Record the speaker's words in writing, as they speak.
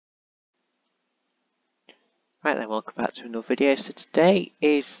Right then, welcome back to another video. So today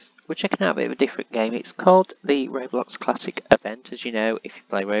we're checking out a bit of a different game. It's called the Roblox Classic Event. As you know, if you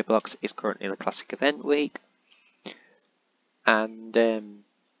play Roblox, it's currently the Classic Event week. And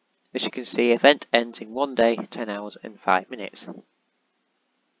as you can see, event ends in 1 day, 10 hours and 5 minutes.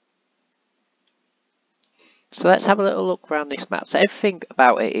 So let's have a little look around this map. So everything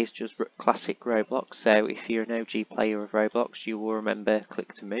about it is just classic Roblox. So if you're an OG player of Roblox, you will remember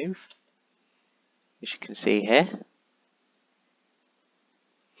click to move, as you can see here.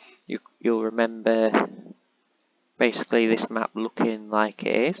 You'll remember basically this map looking like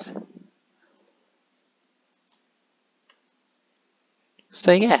it is.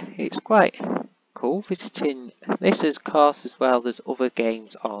 So yeah, it's quite cool visiting this. Of course, as well, there's other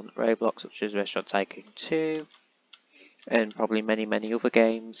games on Roblox such as Restaurant Tycoon 2 and probably many other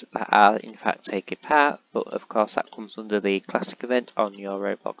games that are in fact taking part, but of course that comes under the classic event on your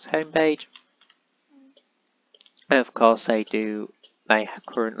Roblox homepage. And of course they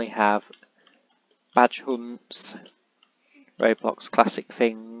currently have badge hunts, Roblox classic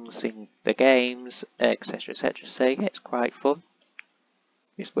things in the games, etc, etc. So yeah, it's quite fun.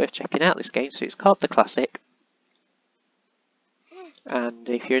 It's worth checking out this game. So it's called the Classic, and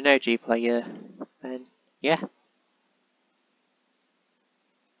if you're an OG player, then yeah.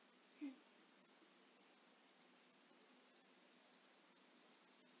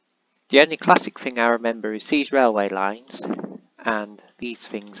 The only classic thing I remember is these railway lines and these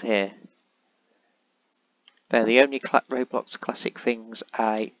things here. They're the only Roblox classic things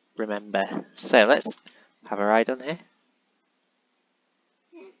I remember. So let's have a ride on here.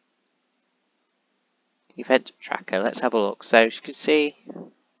 Event tracker, let's have a look. So as you can see,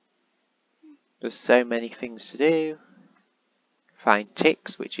 there's so many things to do. Find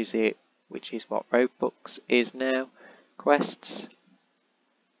ticks, which is what Roblox is now. Quests.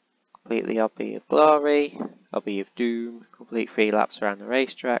 Complete the Obby of Glory, Obby of Doom, complete 3 laps around the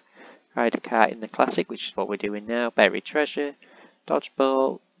racetrack, ride a car in the Classic, which is what we're doing now, bury treasure,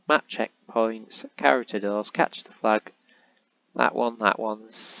 dodgeball, map checkpoints, character doors, catch the flag, that one,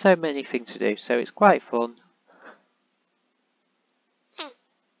 so many things to do, so it's quite fun.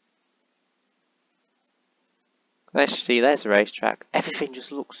 Let's see, there's the racetrack, everything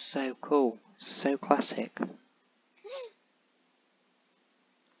just looks so cool, so classic.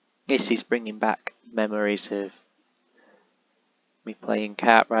 This is bringing back memories of me playing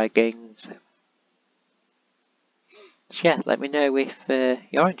kart ride games. So yeah, let me know if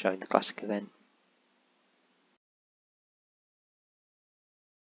you're enjoying the classic event.